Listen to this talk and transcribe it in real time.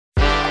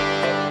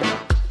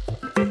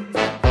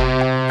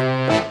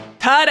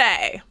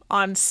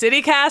on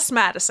CityCast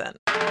Madison.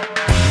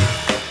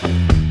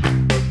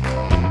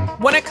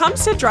 When it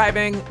comes to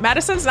driving,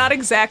 Madison's not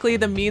exactly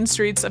the mean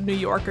streets of New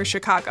York or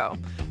Chicago.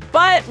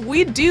 But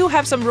we do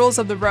have some rules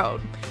of the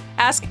road.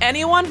 Ask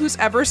anyone who's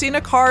ever seen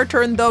a car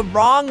turn the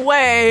wrong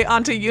way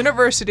onto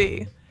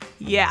University.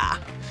 Yeah.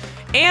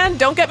 And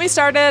don't get me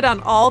started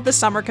on all the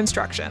summer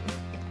construction.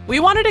 We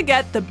wanted to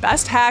get the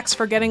best hacks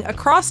for getting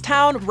across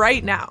town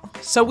right now,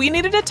 so we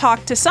needed to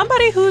talk to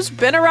somebody who's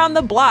been around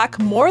the block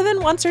more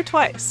than once or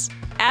twice.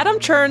 Adam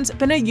Chern's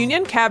been a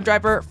union cab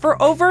driver for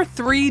over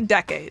 3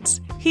 decades.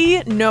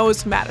 He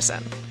knows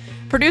Madison.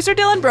 Producer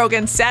Dylan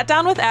Brogan sat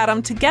down with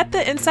Adam to get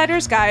the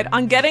insider's guide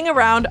on getting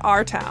around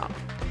our town.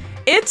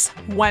 It's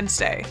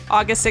Wednesday,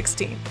 August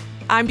 16th.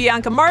 I'm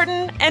Bianca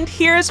Martin, and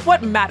here's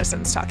what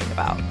Madison's talking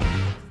about.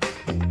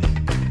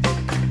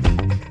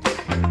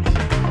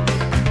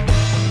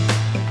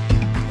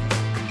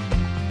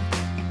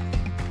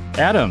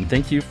 Adam,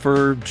 thank you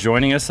for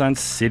joining us on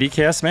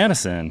CityCast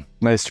Madison.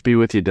 Nice to be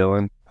with you,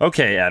 Dylan.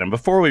 Okay, Adam,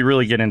 before we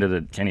really get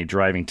into any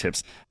driving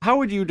tips, how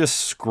would you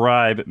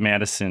describe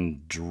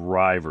Madison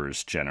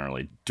drivers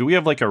generally? Do we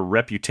have like a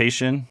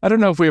reputation? I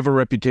don't know if we have a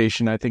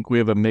reputation. I think we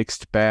have a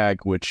mixed bag,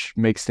 which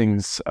makes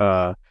things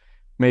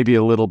maybe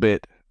a little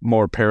bit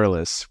more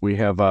perilous. We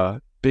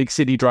have big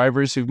city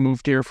drivers who've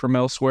moved here from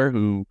elsewhere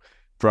who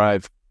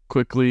drive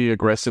quickly,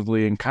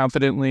 aggressively, and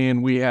confidently,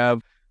 and we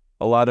have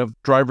a lot of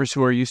drivers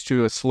who are used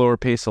to a slower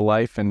pace of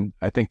life, and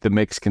I think the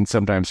mix can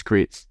sometimes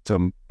create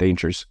some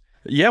dangers.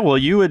 Yeah, well,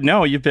 you would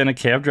know. You've been a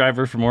cab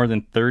driver for more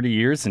than 30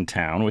 years in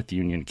town with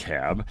Union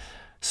Cab.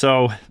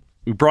 So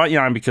we brought you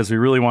on because we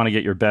really want to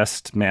get your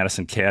best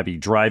Madison cabbie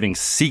driving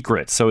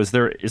secret. So is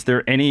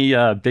there any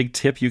big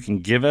tip you can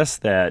give us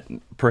that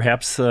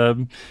perhaps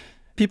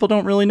people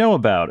don't really know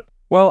about?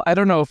 Well, I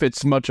don't know if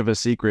it's much of a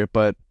secret,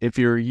 but if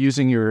you're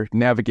using your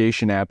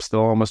navigation apps,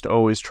 they'll almost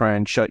always try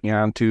and shut you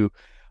on to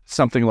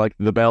something like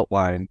the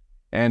Beltline.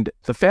 And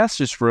the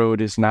fastest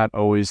road is not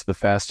always the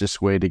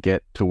fastest way to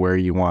get to where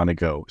you want to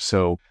go.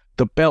 So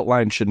the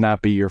Beltline should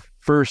not be your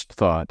first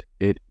thought.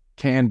 It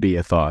can be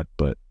a thought,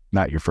 but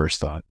not your first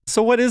thought.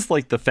 So what is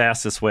like the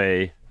fastest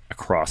way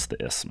across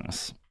the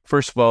isthmus?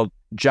 First of all,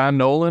 John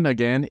Nolan,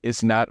 again,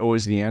 is not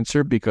always the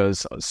answer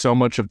because so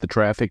much of the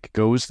traffic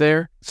goes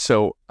there.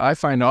 So I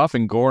find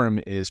often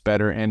Gorham is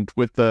better. And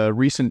with the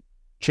recent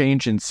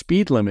change in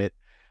speed limit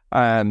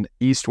on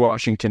East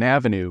Washington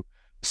Avenue,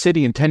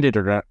 city intended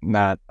or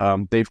not,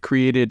 they've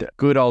created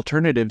good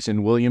alternatives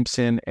in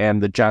Williamson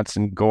and the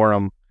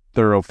Johnson-Gorham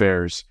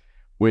thoroughfares,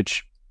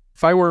 which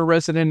if I were a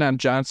resident on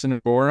Johnson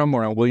and Gorham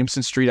or on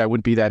Williamson Street, I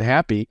wouldn't be that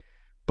happy,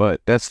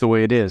 but that's the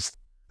way it is.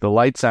 The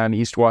lights on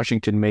East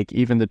Washington make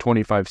even the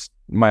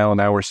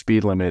 25-mile-an-hour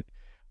speed limit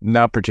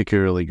not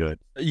particularly good.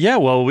 Yeah,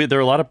 well, there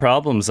are a lot of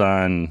problems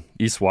on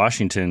East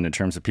Washington in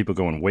terms of people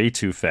going way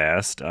too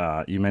fast.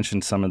 You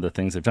mentioned some of the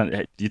things they've done.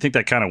 Do you think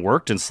that kind of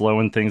worked in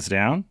slowing things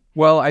down?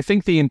 Well, I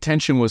think the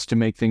intention was to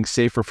make things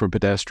safer for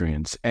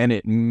pedestrians, and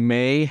it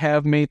may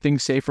have made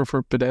things safer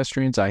for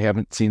pedestrians. I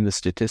haven't seen the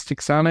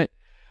statistics on it,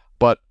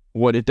 but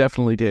what it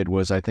definitely did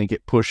was I think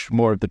it pushed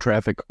more of the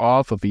traffic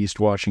off of East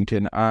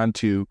Washington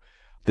onto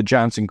the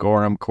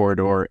Johnson-Gorham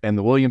corridor and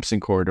the Williamson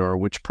corridor,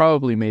 which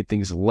probably made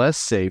things less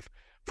safe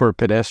for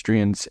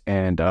pedestrians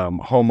and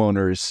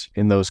homeowners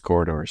in those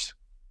corridors.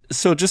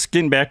 So just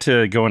getting back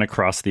to going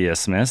across the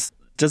isthmus,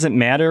 does it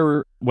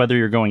matter whether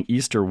you're going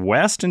east or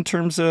west in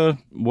terms of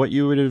what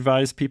you would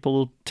advise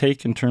people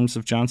take in terms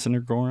of Johnson or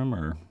Gorham?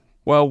 Or?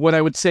 Well, what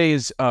I would say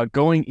is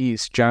going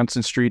east,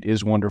 Johnson Street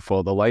is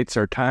wonderful. The lights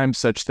are timed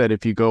such that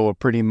if you go a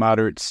pretty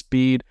moderate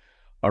speed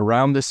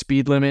around the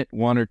speed limit,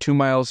 1 or 2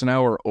 miles an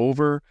hour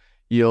over,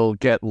 you'll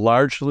get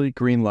largely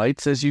green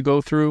lights as you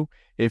go through.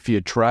 If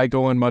you try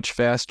going much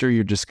faster,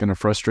 you're just going to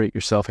frustrate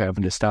yourself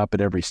having to stop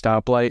at every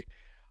stoplight.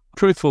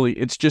 Truthfully,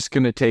 it's just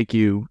going to take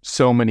you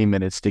so many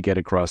minutes to get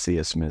across the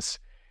isthmus.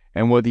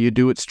 And whether you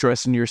do it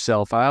stressing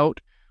yourself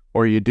out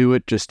or you do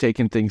it just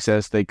taking things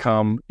as they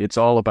come, it's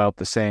all about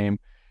the same.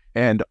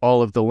 And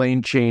all of the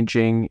lane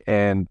changing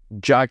and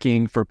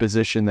jockeying for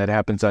position that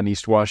happens on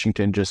East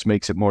Washington just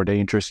makes it more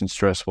dangerous and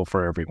stressful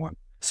for everyone.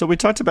 So we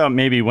talked about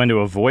maybe when to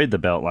avoid the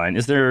Beltline.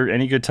 Is there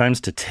any good times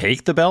to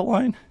take the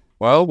Beltline?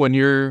 Well, when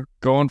you're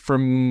going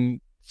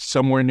from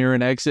somewhere near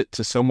an exit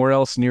to somewhere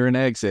else near an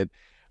exit,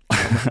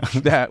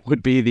 that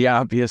would be the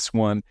obvious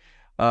one.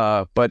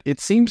 But it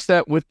seems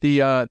that with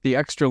the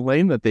extra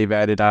lane that they've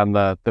added on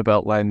the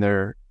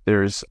Beltline,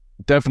 there's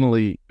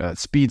definitely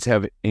speeds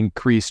have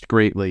increased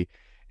greatly,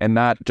 and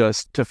not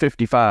just to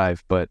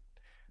 55, but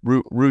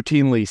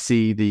routinely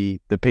see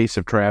the pace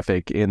of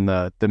traffic in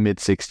the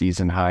mid-60s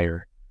and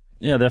higher.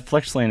 Yeah, that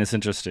flex lane is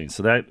interesting.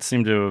 So that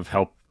seemed to have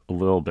helped a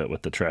little bit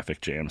with the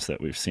traffic jams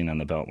that we've seen on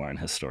the Beltline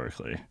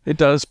historically. It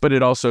does, but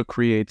it also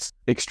creates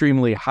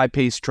extremely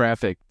high-paced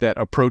traffic that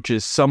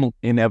approaches some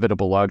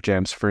inevitable log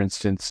jams. For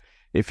instance,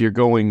 if you're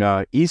going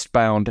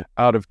eastbound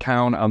out of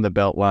town on the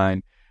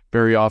Beltline,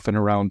 very often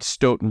around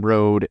Stoughton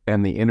Road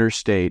and the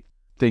interstate,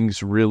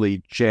 things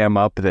really jam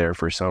up there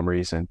for some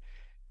reason.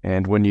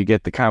 And when you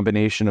get the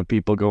combination of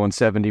people going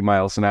 70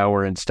 miles an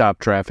hour and stop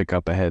traffic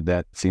up ahead,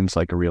 that seems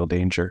like a real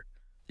danger.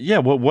 Yeah,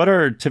 what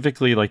are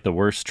typically like the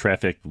worst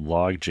traffic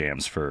log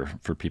jams for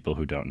people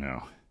who don't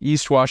know?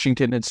 East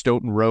Washington and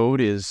Stoughton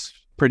Road is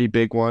a pretty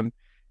big one.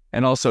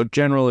 And also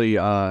generally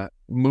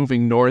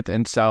moving north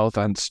and south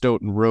on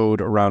Stoughton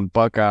Road around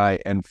Buckeye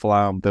and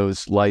Pflaum,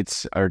 those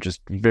lights are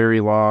just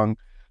very long.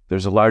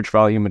 There's a large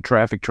volume of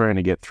traffic trying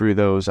to get through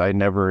those. I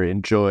never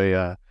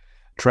enjoy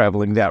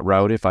traveling that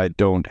route if I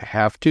don't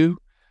have to.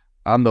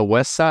 On the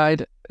west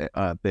side,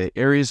 the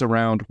areas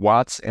around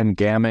Watts and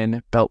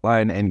Gammon,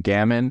 Beltline and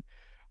Gammon,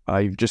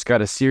 you've just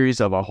got a series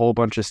of a whole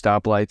bunch of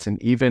stoplights,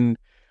 and even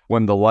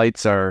when the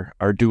lights are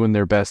doing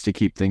their best to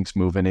keep things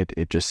moving,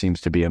 it just seems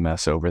to be a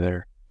mess over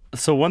there.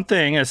 So one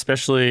thing,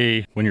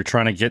 especially when you're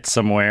trying to get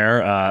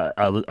somewhere,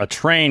 a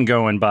train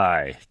going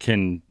by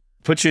can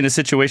put you in a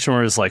situation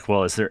where it's like,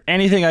 well, is there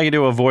anything I can do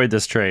to avoid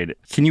this train?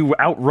 Can you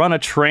outrun a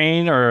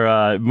train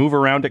or move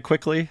around it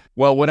quickly?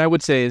 Well, what I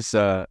would say is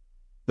the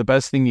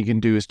best thing you can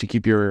do is to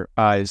keep your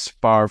eyes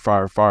far,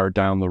 far, far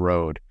down the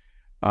road.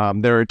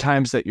 There are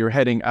times that you're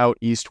heading out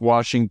East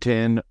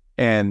Washington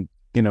and,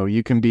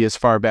 you can be as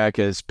far back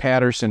as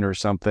Patterson or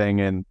something,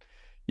 and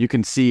you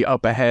can see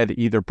up ahead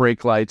either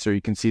brake lights or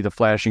you can see the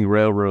flashing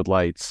railroad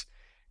lights.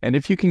 And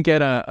if you can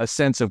get a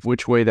sense of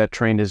which way that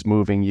train is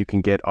moving, you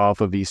can get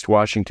off of East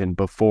Washington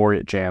before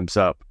it jams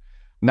up.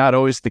 Not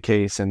always the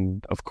case,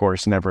 and of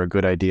course, never a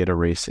good idea to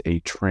race a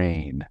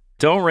train.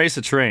 Don't race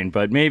a train,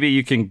 but maybe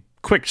you can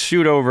quick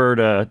shoot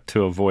over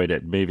to avoid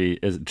it, maybe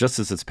just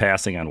as it's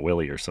passing on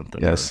Willie or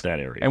something. Yes. Or that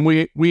area. And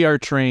we are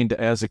trained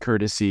as a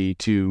courtesy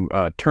to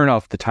turn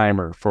off the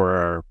timer for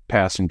our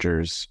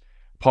passengers,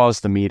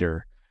 pause the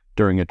meter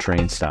during a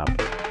train stop.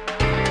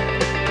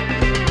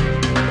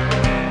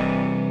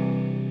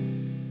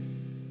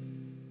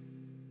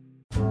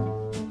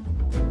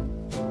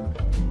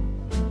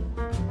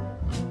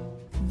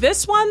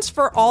 This one's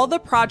for all the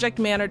project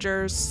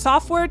managers,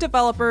 software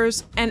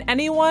developers, and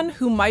anyone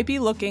who might be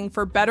looking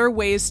for better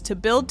ways to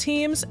build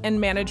teams and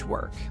manage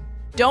work.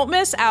 Don't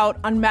miss out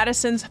on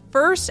Madison's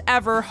first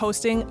ever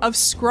hosting of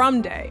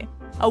Scrum Day,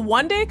 a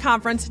one-day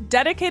conference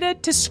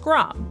dedicated to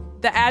Scrum,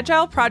 the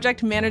Agile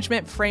Project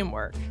Management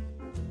Framework.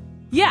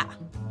 Yeah,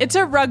 it's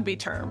a rugby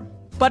term,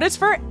 but it's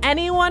for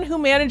anyone who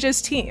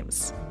manages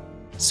teams.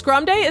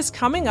 Scrum Day is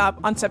coming up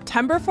on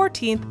September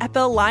 14th at the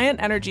Alliant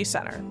Energy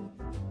Center.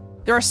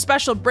 There are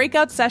special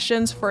breakout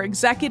sessions for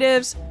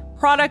executives,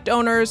 product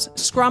owners,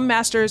 Scrum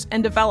Masters,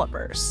 and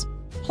developers.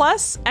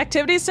 Plus,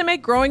 activities to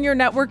make growing your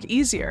network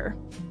easier.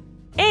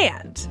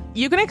 And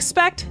you can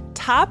expect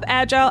top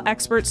Agile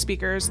expert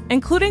speakers,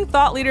 including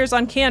thought leaders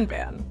on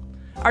Kanban.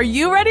 Are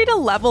you ready to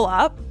level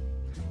up?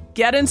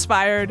 Get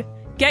inspired.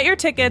 Get your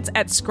tickets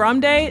at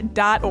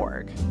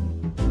scrumday.org.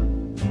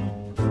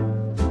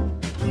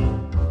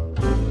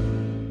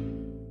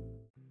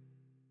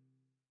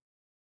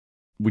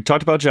 We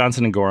talked about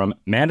Johnson and Gorham.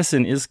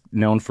 Madison is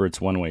known for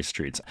its one-way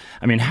streets.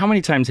 I mean, how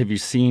many times have you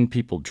seen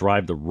people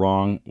drive the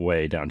wrong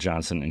way down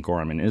Johnson and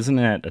Gorham? And isn't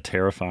that a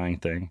terrifying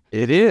thing?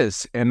 It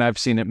is. And I've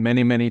seen it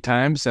many, many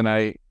times, and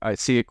I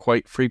see it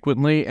quite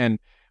frequently. And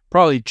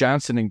probably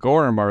Johnson and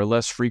Gorham are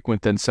less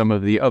frequent than some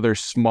of the other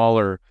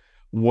smaller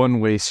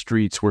one-way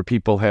streets where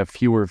people have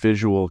fewer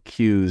visual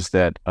cues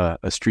that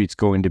a street's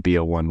going to be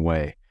a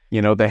one-way. The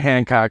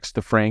Hancocks,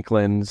 the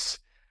Franklins,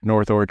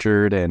 North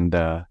Orchard, and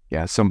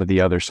some of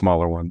the other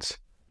smaller ones.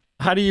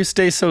 How do you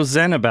stay so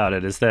zen about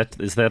it? Is that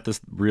the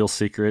real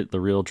secret? The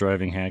real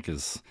driving hack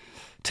is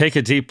take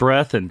a deep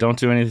breath and don't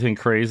do anything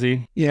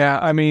crazy? Yeah,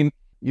 I mean,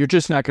 you're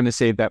just not going to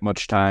save that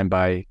much time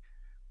by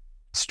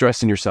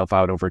stressing yourself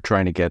out over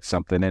trying to get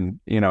something. And,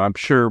 I'm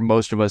sure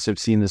most of us have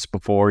seen this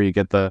before. You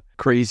get the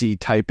crazy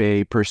type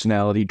A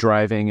personality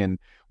driving and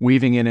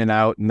weaving in and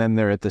out, and then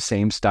they're at the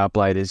same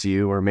stoplight as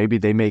you, or maybe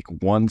they make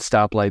one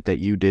stoplight that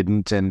you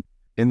didn't, and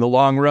in the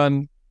long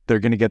run, they're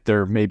going to get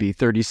there maybe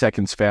 30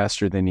 seconds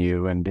faster than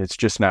you, and it's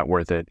just not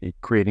worth it. It's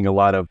creating a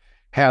lot of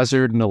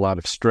hazard and a lot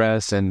of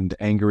stress and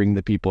angering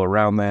the people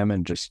around them,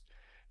 and just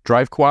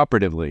drive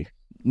cooperatively.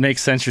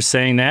 Makes sense you're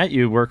saying that.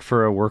 You work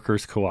for a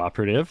workers'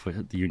 cooperative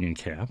with the Union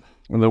Cab.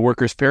 Or the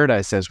workers'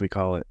 paradise, as we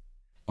call it.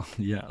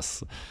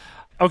 Yes.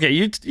 Okay,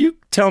 you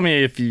tell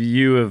me if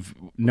you have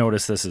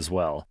noticed this as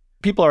well.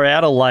 People are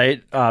at a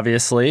light,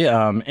 obviously,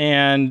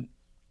 and,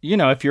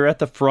 if you're at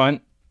the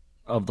front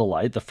of the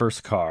light, the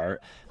first car,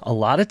 a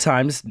lot of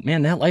times,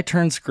 man, that light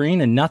turns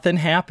green and nothing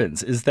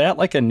happens. Is that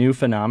like a new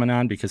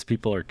phenomenon because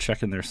people are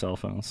checking their cell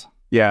phones?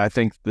 Yeah, I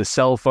think the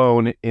cell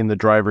phone in the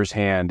driver's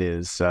hand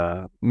is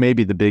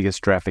maybe the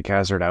biggest traffic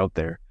hazard out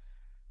there.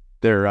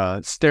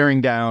 They're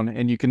staring down,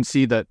 and you can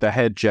see the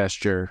head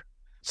gesture.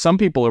 Some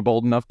people are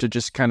bold enough to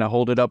just kind of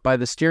hold it up by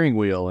the steering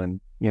wheel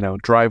and,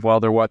 drive while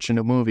they're watching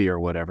a movie or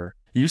whatever.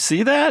 You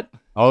see that?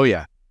 Oh,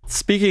 yeah.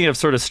 Speaking of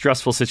sort of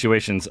stressful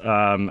situations,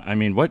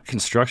 what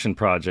construction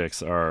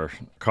projects are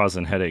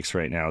causing headaches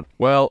right now?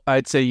 Well,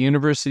 I'd say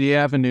University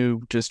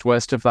Avenue, just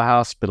west of the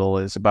hospital,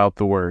 is about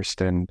the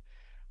worst. And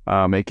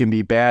it can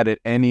be bad at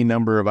any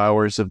number of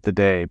hours of the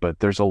day, but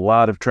there's a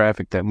lot of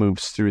traffic that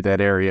moves through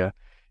that area.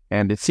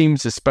 And it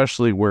seems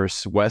especially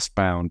worse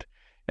westbound.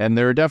 And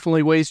there are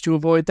definitely ways to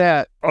avoid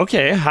that.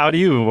 Okay, how do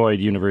you avoid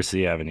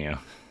University Avenue?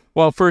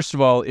 Well, first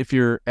of all, if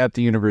you're at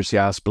the University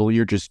Hospital,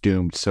 you're just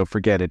doomed. So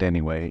forget it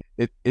anyway.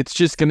 It's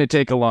just going to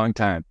take a long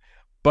time.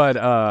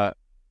 But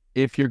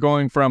if you're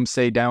going from,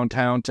 say,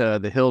 downtown to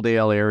the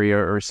Hilldale area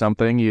or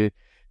something, you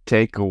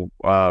take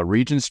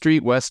Regent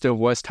Street west of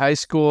West High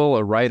School,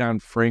 a right on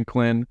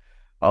Franklin,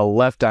 a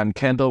left on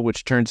Kendall,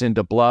 which turns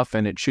into Bluff,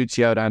 and it shoots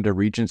you out onto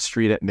Regent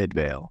Street at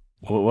Midvale.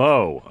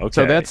 Whoa, okay.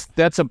 So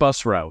that's a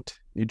bus route.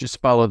 You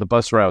just follow the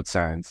bus route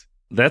signs.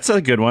 That's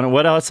a good one.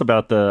 What else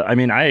about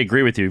I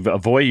agree with you.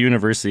 Avoid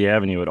University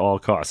Avenue at all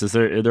costs.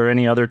 Are there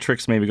any other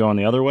tricks maybe going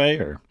the other way,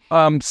 or?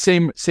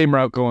 Same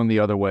route going the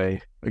other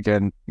way.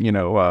 Again,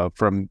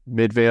 from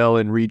Midvale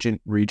and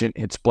Regent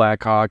hits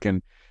Blackhawk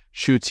and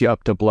shoots you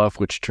up to Bluff,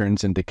 which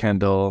turns into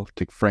Kendall,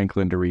 to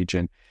Franklin to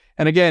Regent.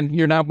 And again,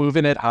 you're not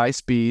moving at high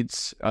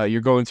speeds. You're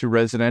going through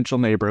residential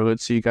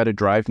neighborhoods, so you got to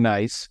drive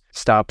nice,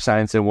 stop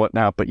signs and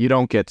whatnot, but you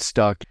don't get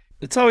stuck.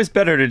 It's always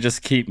better to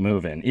just keep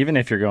moving, even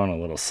if you're going a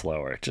little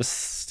slower. It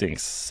just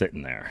stinks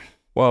sitting there.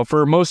 Well,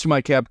 for most of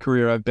my cab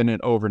career, I've been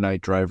an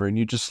overnight driver, and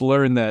you just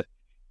learn that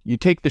you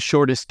take the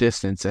shortest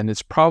distance, and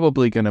it's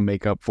probably going to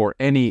make up for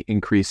any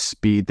increased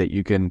speed that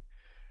you can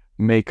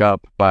make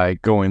up by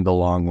going the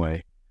long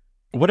way.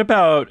 What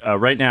about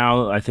right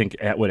now, I think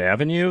Atwood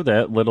Avenue,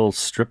 that little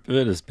strip of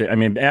it has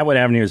been, Atwood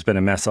Avenue has been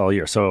a mess all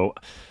year. So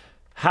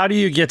how do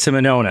you get to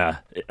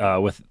Monona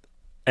with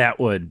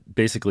Atwood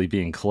basically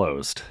being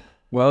closed?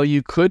 Well,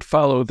 you could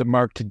follow the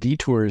marked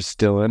detours,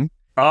 Dylan.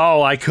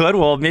 Oh, I could?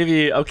 Well,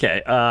 maybe,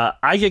 okay.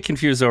 I get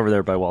confused over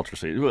there by Walter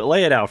Street.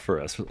 Lay it out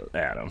for us,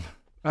 Adam.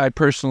 I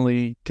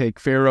personally take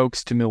Fair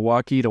Oaks to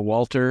Milwaukee to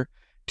Walter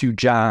to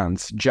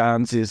Johns.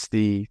 Johns is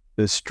the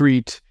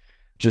street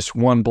just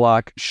one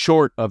block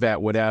short of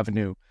Atwood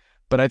Avenue.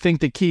 But I think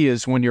the key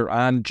is when you're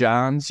on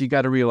Johns, you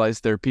got to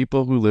realize there are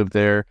people who live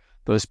there.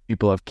 Those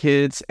people have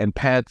kids and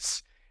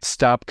pets.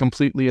 Stop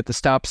completely at the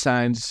stop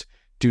signs.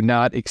 Do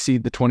not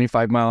exceed the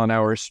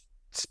 25-mile-an-hour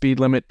speed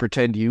limit.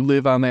 Pretend you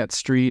live on that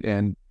street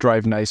and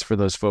drive nice for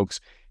those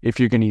folks if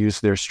you're going to use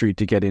their street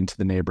to get into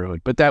the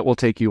neighborhood. But that will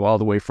take you all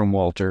the way from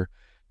Walter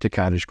to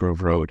Cottage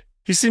Grove Road.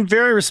 You seem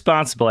very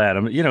responsible,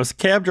 Adam.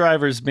 Cab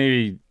drivers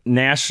maybe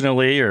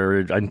nationally,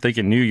 or I'm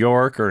thinking New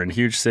York or in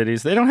huge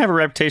cities, they don't have a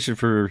reputation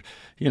for,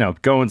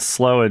 going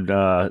slow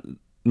and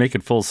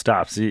making full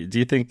stops. Do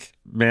you think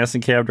Madison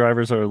cab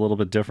drivers are a little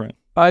bit different?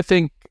 I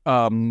think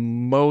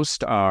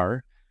most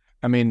are.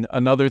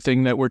 Another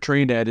thing that we're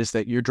trained at is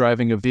that you're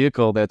driving a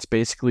vehicle that's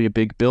basically a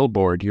big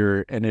billboard.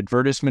 You're an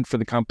advertisement for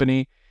the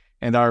company,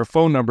 and our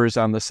phone number is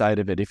on the side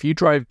of it. If you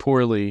drive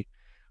poorly,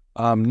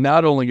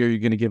 not only are you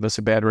going to give us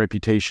a bad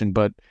reputation,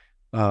 but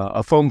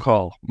a phone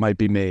call might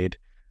be made.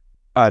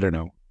 I don't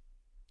know.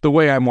 The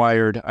way I'm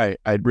wired, I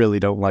really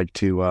don't like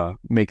to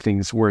make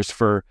things worse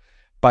for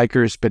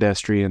bikers,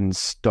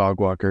 pedestrians,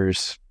 dog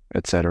walkers,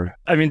 etc.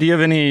 Do you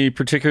have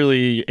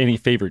any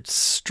favorite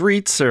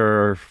streets,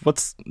 or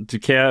do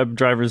cab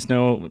drivers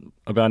know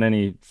about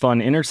any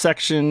fun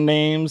intersection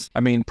names?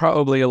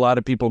 Probably a lot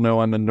of people know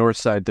on the north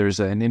side there's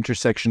an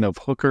intersection of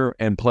Hooker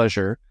and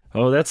Pleasure.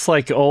 Oh, that's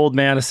like old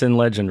Madison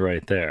legend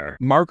right there.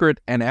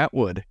 Margaret and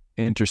Atwood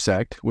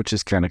intersect, which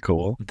is kind of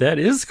cool. That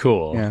is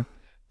cool. Yeah.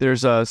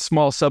 There's a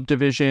small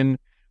subdivision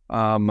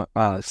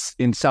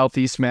in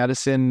southeast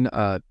Madison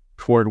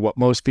toward what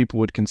most people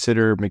would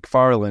consider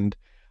McFarland,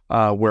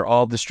 where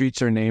all the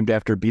streets are named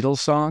after Beatles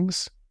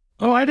songs.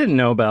 Oh, I didn't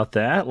know about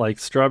that, like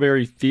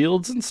Strawberry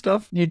Fields and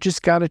stuff. You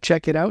just got to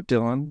check it out,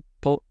 Dylan.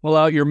 Pull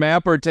out your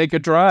map or take a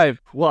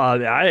drive. Well,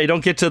 I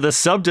don't get to the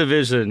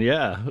subdivision,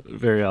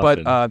 very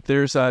often. But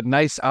there's a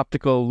nice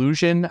optical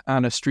illusion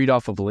on a street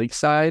off of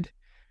Lakeside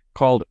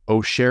called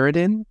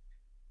O'Sheridan,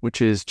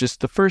 which is just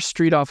the first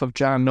street off of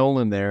John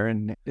Nolan there.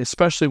 And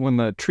especially when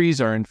the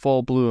trees are in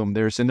full bloom,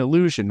 there's an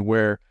illusion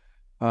where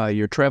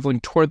you're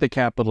traveling toward the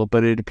Capitol,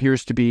 but it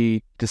appears to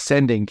be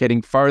descending,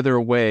 getting farther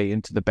away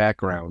into the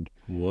background.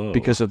 Whoa.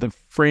 Because of the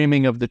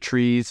framing of the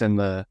trees and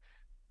the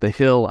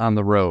hill on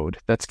the road.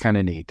 That's kind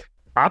of neat.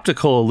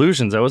 Optical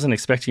illusions. I wasn't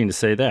expecting you to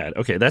say that.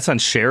 Okay, that's on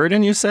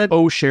Sheridan, you said?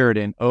 Oh,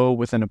 Sheridan. Oh,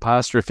 with an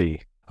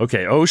apostrophe.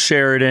 Okay, oh,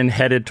 Sheridan,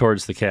 headed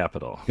towards the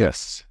Capitol.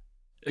 Yes.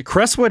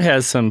 Crestwood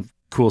has some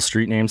cool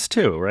street names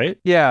too, right?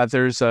 Yeah,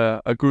 there's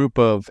a group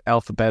of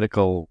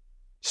alphabetical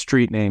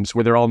street names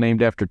where they're all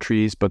named after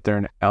trees, but they're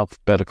in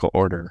alphabetical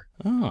order.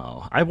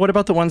 Oh, what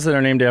about the ones that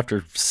are named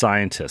after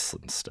scientists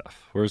and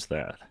stuff? Where's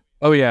that?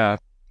 Oh, yeah.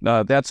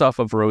 That's off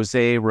of Rose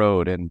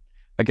Road, and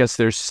I guess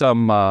there's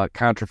some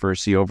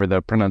controversy over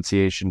the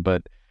pronunciation,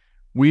 but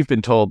we've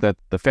been told that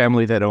the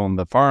family that owned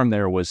the farm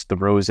there was the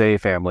Rose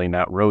family,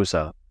 not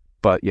Rosa.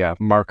 But yeah,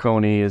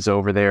 Marconi is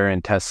over there,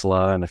 and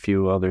Tesla and a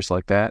few others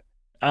like that.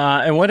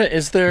 And what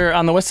is there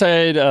on the west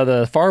side,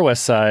 the far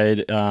west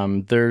side?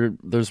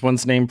 There's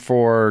ones named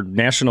for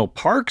national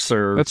parks,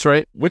 or that's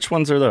right. Which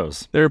ones are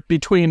those? They're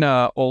between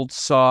Old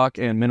Sauk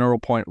and Mineral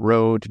Point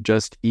Road,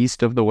 just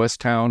east of the West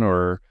Town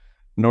or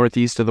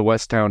northeast of the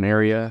West Town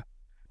area.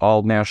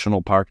 All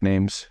national park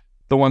names.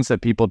 The ones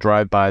that people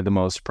drive by the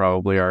most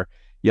probably are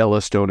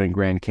Yellowstone and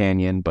Grand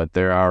Canyon, but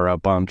there are a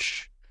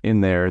bunch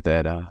in there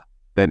that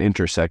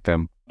intersect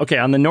them. Okay,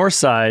 on the north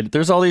side,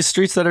 there's all these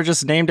streets that are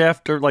just named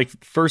after like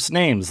first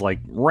names, like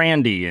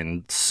Randy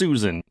and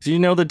Susan. Do you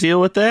know the deal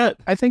with that?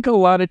 I think a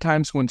lot of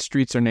times when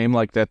streets are named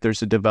like that,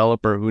 there's a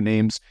developer who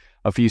names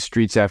a few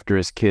streets after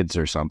his kids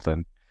or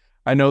something.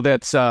 I know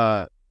that's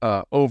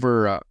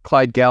over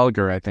Clyde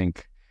Gallagher, I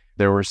think.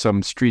 There were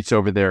some streets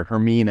over there,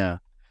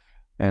 Hermina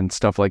and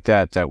stuff like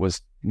that, that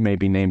was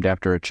maybe named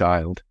after a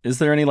child. Is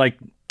there any like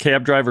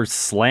cab driver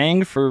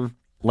slang for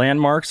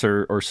landmarks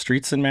or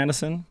streets in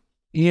Madison?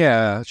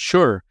 Yeah,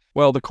 sure.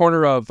 Well, the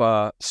corner of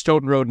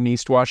Stoughton Road in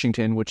East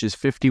Washington, which is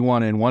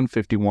 51 and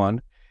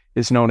 151,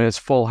 is known as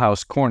Full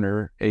House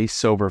Corner,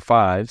 ace over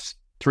fives,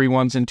 3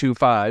 1s and 2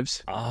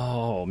 5s.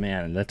 Oh,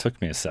 man, that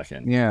took me a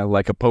second. Yeah,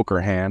 like a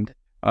poker hand.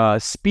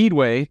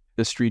 Speedway,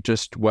 the street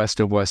just west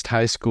of West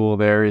High School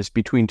there, is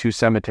between 2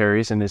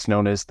 cemeteries and is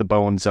known as the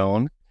Bone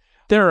Zone.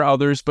 There are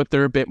others, but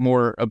they're a bit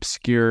more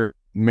obscure.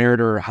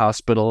 Meritor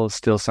Hospital is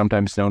still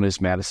sometimes known as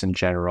Madison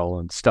General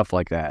and stuff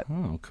like that.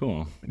 Oh,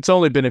 cool. It's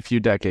only been a few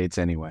decades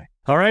anyway.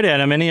 All right,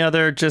 Adam, any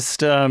other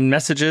just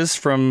messages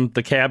from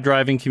the cab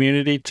driving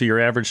community to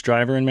your average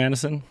driver in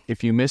Madison?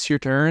 If you miss your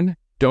turn,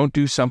 don't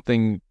do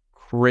something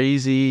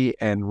crazy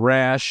and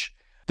rash.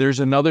 There's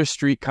another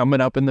street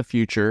coming up in the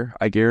future,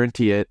 I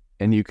guarantee it,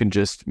 and you can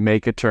just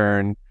make a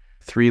turn,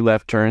 3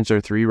 left turns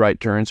or 3 right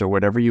turns or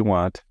whatever you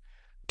want.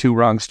 2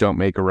 wrongs don't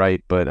make a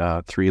right,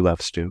 but 3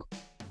 lefts do.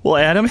 Well,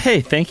 Adam, hey,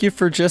 thank you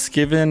for just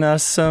giving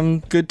us some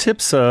good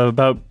tips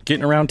about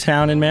getting around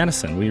town in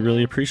Madison. We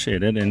really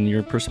appreciate it and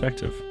your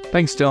perspective.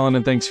 Thanks, Dylan,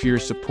 and thanks for your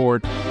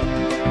support.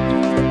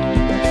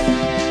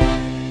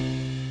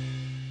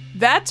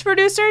 That's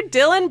producer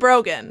Dylan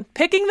Brogan,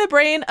 picking the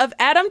brain of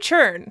Adam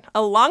Churn,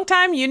 a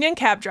longtime union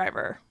cab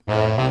driver.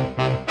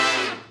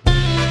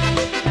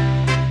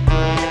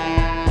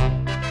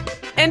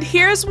 And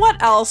here's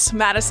what else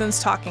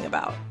Madison's talking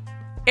about.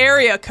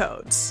 Area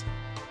codes.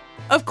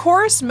 Of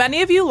course,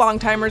 many of you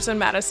longtimers in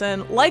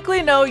Madison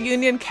likely know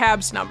Union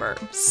Cab's number,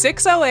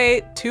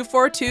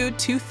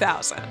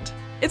 608-242-2000.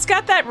 It's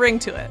got that ring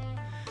to it.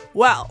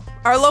 Well,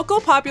 our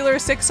local popular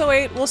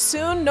 608 will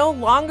soon no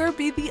longer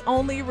be the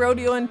only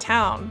rodeo in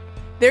town.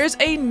 There's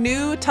a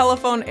new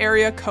telephone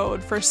area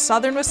code for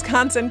southern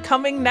Wisconsin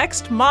coming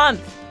next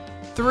month,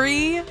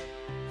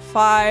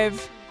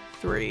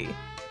 353.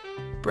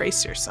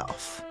 Brace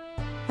yourself.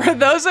 For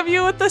those of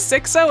you with the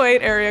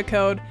 608 area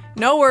code,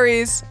 no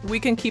worries, we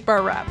can keep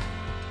our rep.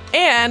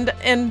 And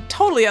in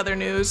totally other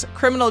news,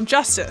 criminal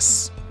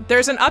justice.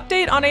 There's an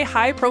update on a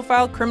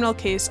high-profile criminal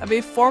case of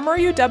a former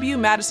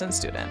UW-Madison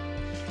student.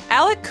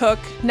 Alec Cook,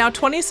 now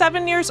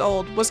 27 years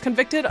old, was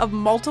convicted of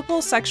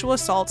multiple sexual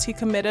assaults he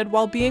committed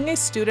while being a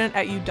student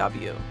at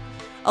UW.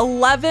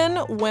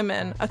 11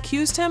 women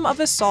accused him of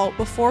assault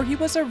before he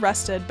was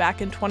arrested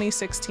back in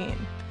 2016.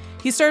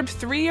 He served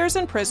 3 years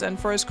in prison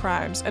for his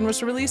crimes and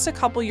was released a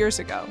couple years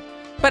ago.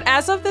 But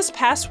as of this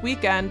past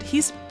weekend,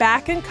 he's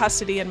back in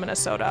custody in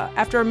Minnesota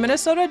after a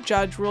Minnesota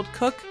judge ruled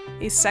Cook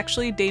a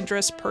sexually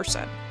dangerous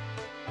person.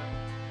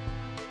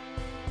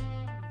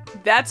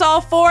 That's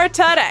all for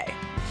today,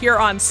 here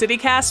on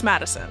CityCast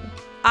Madison.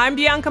 I'm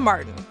Bianca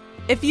Martin.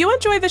 If you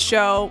enjoy the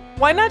show,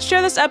 why not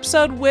share this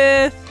episode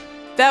with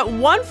that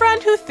one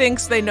friend who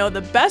thinks they know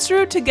the best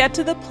route to get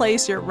to the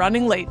place you're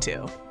running late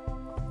to.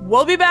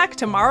 We'll be back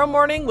tomorrow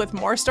morning with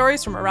more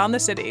stories from around the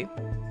city.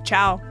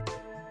 Ciao.